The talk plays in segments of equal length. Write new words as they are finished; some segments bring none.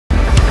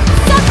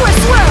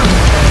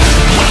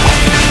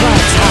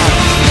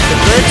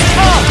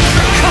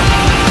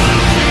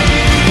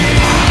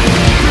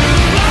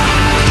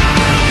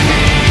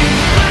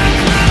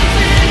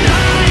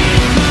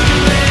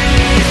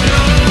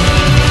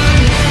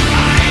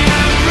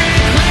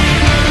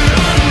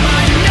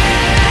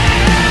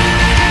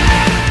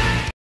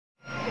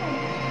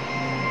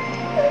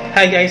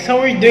Hi guys, how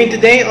are you doing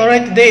today?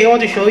 Alright, today I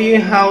want to show you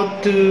how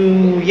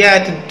to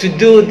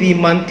do the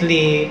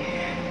monthly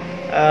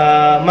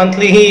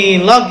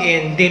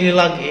login, daily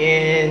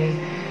login,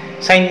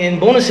 sign in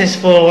bonuses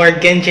for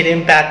Genshin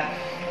Impact.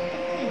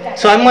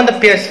 So I'm on the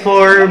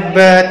PS4,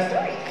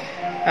 but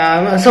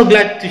I'm so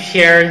glad to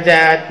share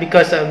that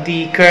because of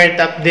the current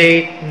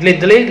update, the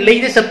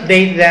latest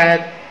update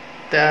that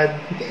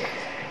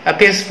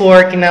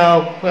PS4 can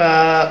now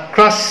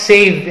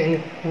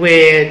cross-save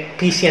with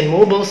PC and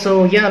mobile.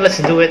 So yeah, let's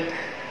do it.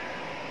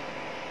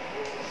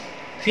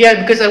 So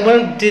yeah, because I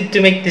wanted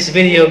to make this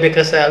video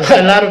because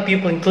a lot of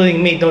people,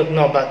 including me, don't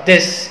know about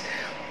this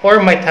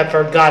or might have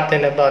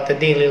forgotten about the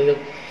daily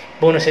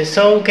bonuses.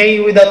 So okay,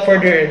 without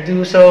further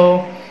ado,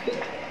 so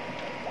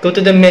go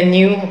to the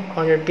menu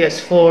on your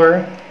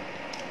PS4,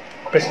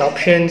 press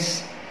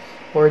options,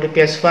 or the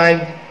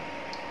PS5,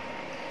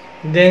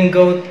 then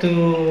go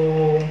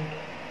to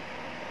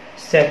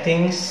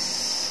settings.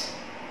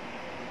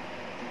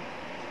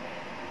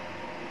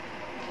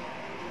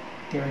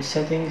 There are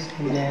settings,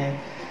 and then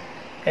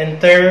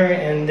enter,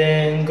 and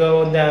then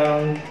go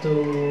down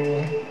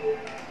to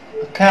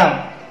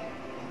account.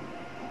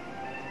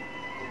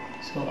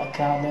 So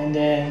account, and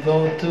then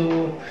go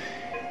to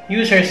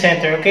user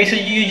center. Okay, so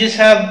you just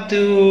have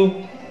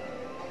to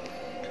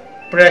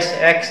press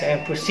X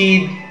and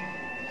proceed.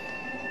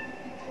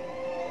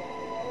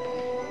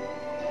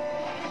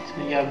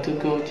 So you have to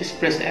go, just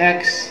press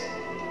X.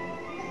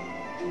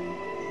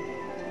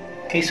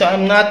 Okay, so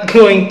I'm not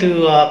going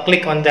to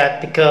click on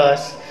that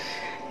because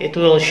it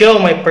will show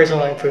my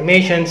personal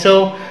information.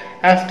 So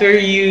after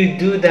you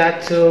do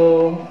that,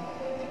 so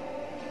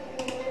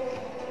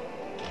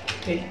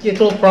it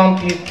will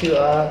prompt you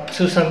to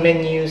choose some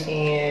menus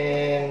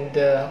and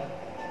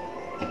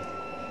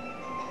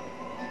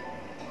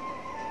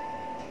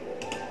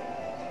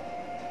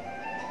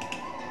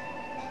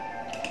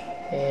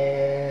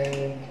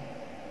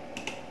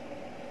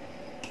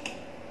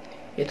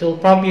it will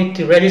prompt you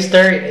to register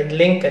and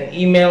link an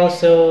email.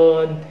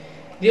 So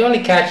the only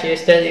catch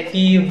is that if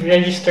you've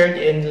registered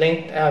and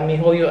linked a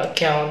miHoYo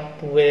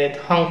account with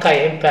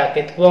Honkai Impact,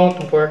 it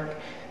won't work.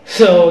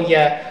 So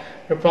yeah,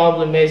 the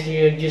problem is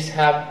you just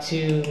have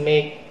to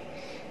make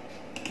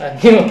a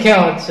new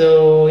account.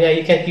 So yeah,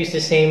 you can't use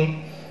the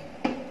same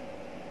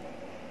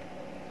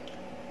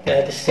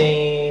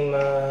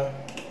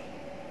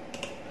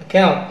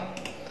account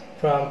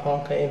from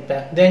Honkai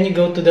Impact. Then you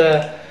go to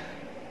the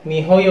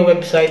miHoYo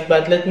website,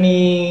 but let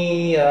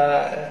me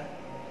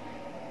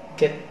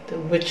get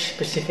which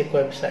specific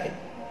website.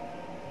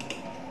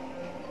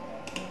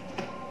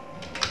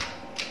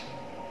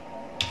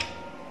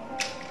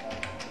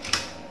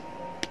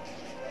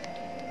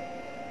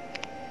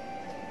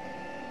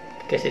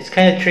 Because it's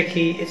kind of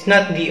tricky. It's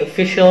not the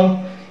official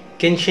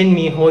Genshin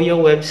miHoYo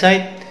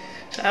website.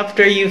 So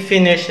after you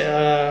finish,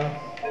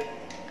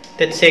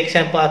 let's say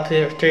example,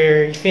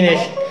 after you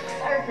finish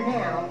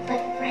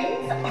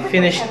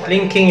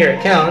linking your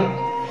account,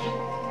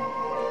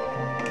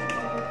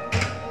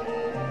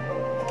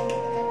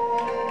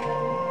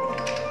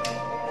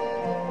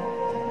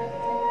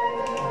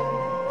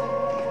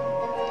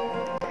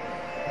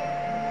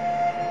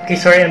 okay,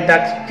 sorry, I'm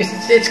back because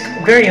it's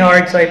very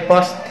hard, so I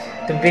paused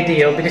the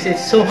video because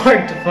it's so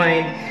hard to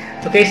find.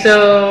 Okay,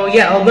 so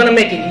yeah, I'm gonna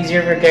make it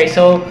easier for guys.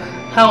 So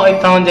how I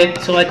found it,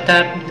 so I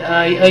typed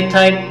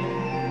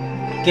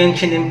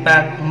Genshin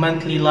Impact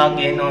monthly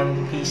login on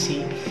the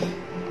PC.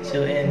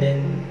 So and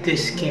then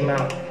this came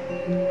out.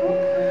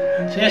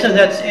 So yeah, so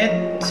that's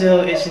it.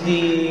 So it's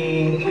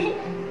the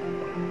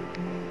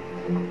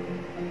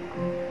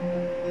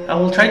I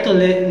will try to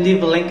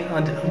leave a link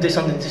of this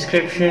on the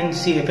description,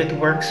 see if it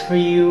works for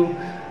you.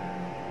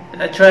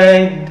 I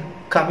tried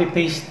copy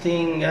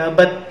pasting,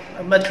 but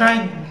I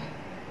tried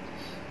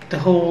the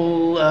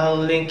whole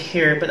link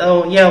here. But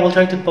oh yeah, I will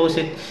try to post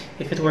it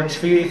if it works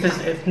for you.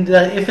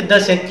 If it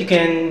doesn't, you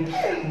can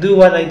do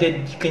what I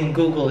did. You can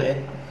Google it.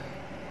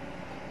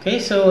 Okay,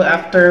 so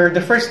after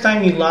the first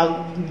time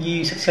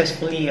you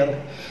successfully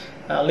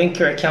link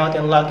your account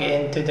and log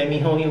into the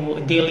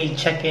miHoYo daily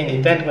check-in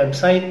event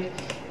website.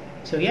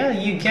 So yeah,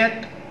 you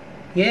get,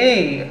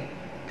 yay,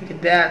 look at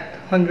that,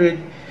 100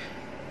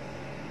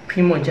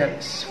 Primo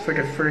Gems for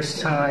the first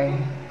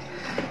time.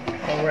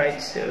 Alright,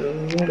 so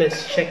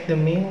let's check the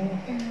mail.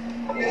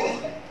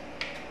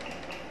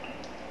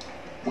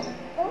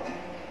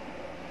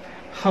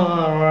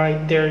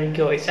 Alright, there you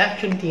go. It's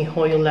actually the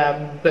Hoyo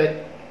Lab,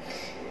 but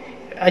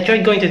I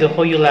tried going to the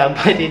Hoyo Lab,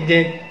 but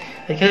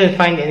I couldn't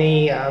find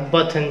any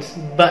buttons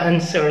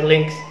or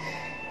links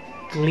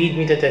to lead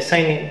me to the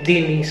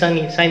daily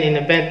sign-in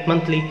event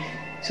monthly.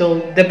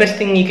 So the best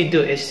thing you could do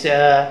is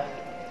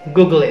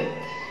Google it,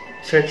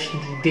 search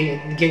the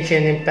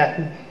Genshin Impact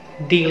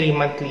daily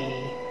monthly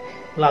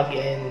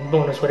login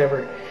bonus,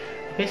 whatever.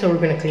 Okay, so we're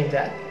gonna claim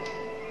that.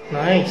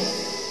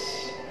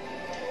 Nice.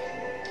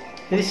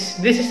 This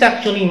is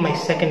actually my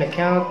second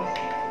account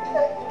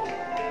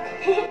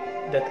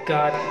that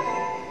got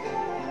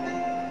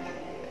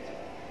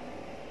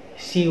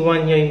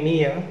C1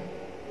 Yoimiya.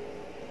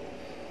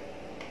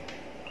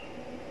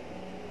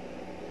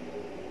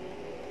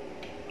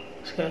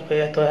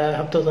 Okay, I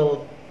have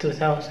total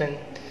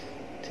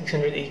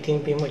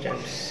 2,618 Primo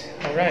Gems.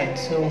 Alright,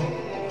 so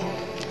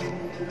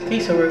okay,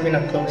 so we're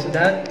gonna close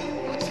that.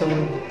 So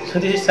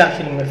this is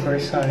actually my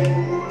first time.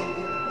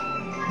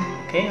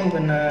 Okay, I'm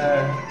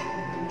gonna.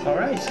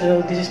 Alright,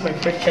 so this is my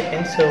first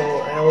check-in. So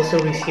I also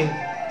received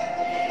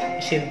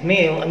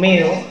mail. A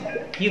mail.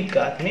 You've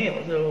got mail.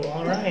 So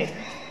alright.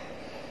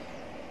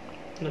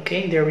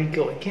 Okay, there we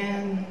go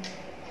again.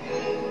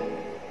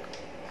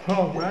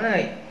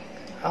 Alright,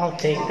 I'll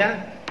take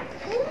that.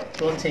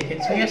 We'll take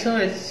it. So yeah, so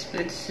it's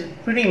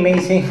pretty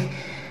amazing,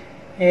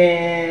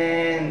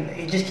 and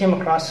it just came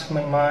across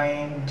my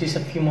mind just a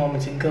few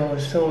moments ago.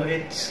 So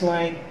it's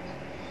like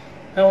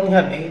I only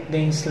have 8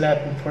 days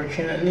left,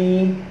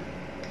 unfortunately.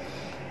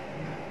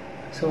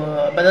 So,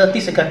 but at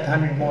least I got the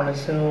 100 bonus.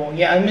 So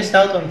yeah, I missed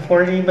out on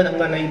 40, but I'm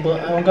gonna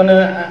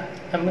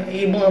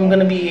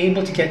be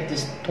able to get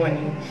this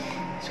 20.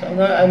 So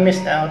I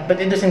missed out, but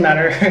it doesn't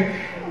matter.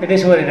 It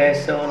is what it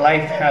is. So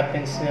life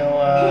happens.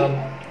 So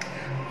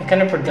I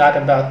kind of forgot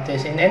about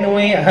this. And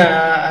anyway,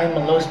 I'm a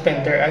low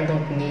spender. I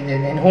don't need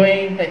it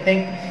anyway. I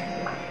think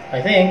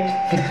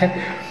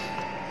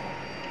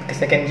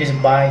because I can just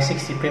buy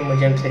 60 Primo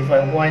Gems if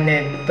I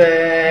wanted.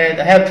 But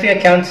I have 3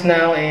 accounts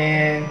now,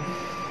 and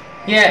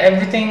yeah,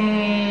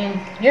 everything.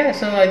 Yeah,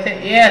 so I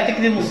think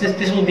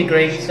this will be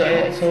great.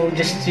 So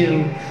just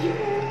to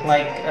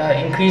like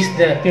increase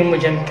the Primo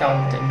Gem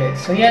count a bit.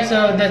 So yeah,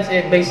 so that's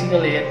it,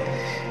 basically it.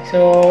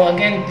 So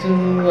again,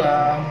 to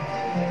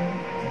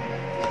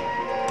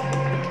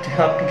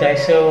help you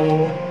guys,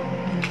 so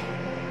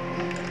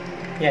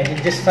yeah, you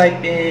just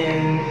type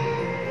in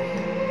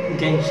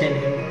Genshin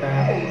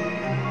Impact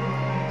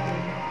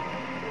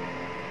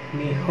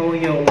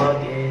miHoYo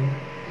login,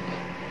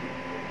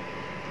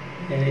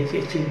 and it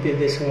should be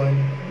this one.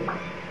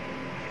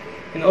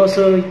 And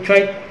also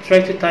try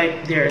to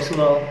type there as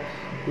well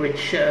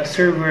which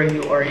server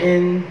you are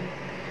in,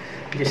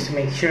 just to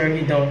make sure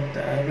you don't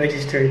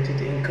register to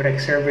the incorrect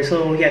server.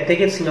 So yeah, take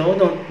it slow,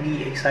 don't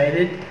be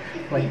excited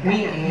like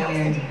me,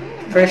 and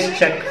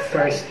check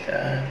first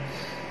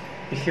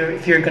if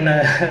you're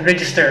gonna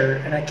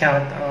register an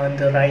account on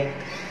the right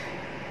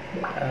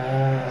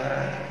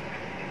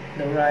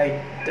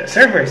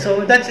server.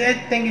 So that's it.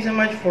 Thank you so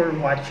much for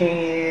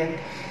watching,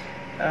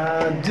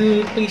 and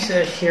do please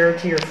share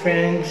to your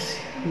friends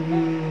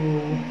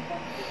who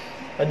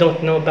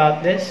don't know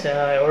about this,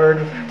 or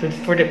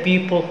for the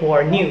people who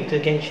are new to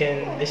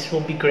Genshin. This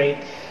will be great,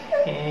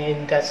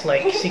 and that's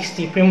like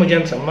 60 Primo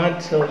Gems a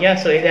month. So yeah,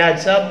 so it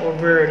adds up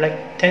over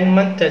like 10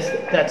 months.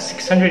 That's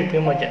 600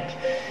 Primo Gems.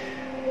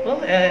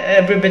 Well,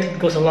 every bit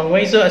goes a long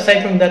way. So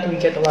aside from that, we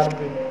get a lot of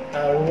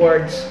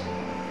rewards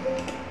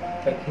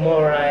like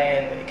Mora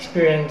and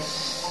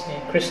experience and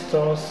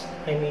crystals.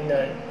 I mean,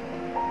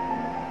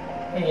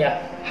 yeah,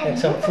 and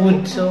some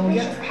food. So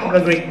yeah, have a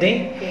great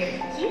day.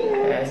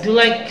 Do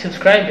like,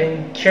 subscribe,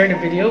 and share the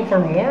video for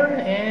more.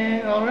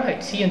 And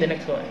alright, see you in the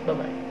next one. Bye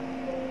bye.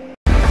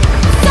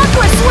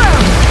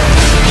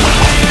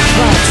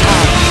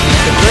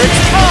 The birds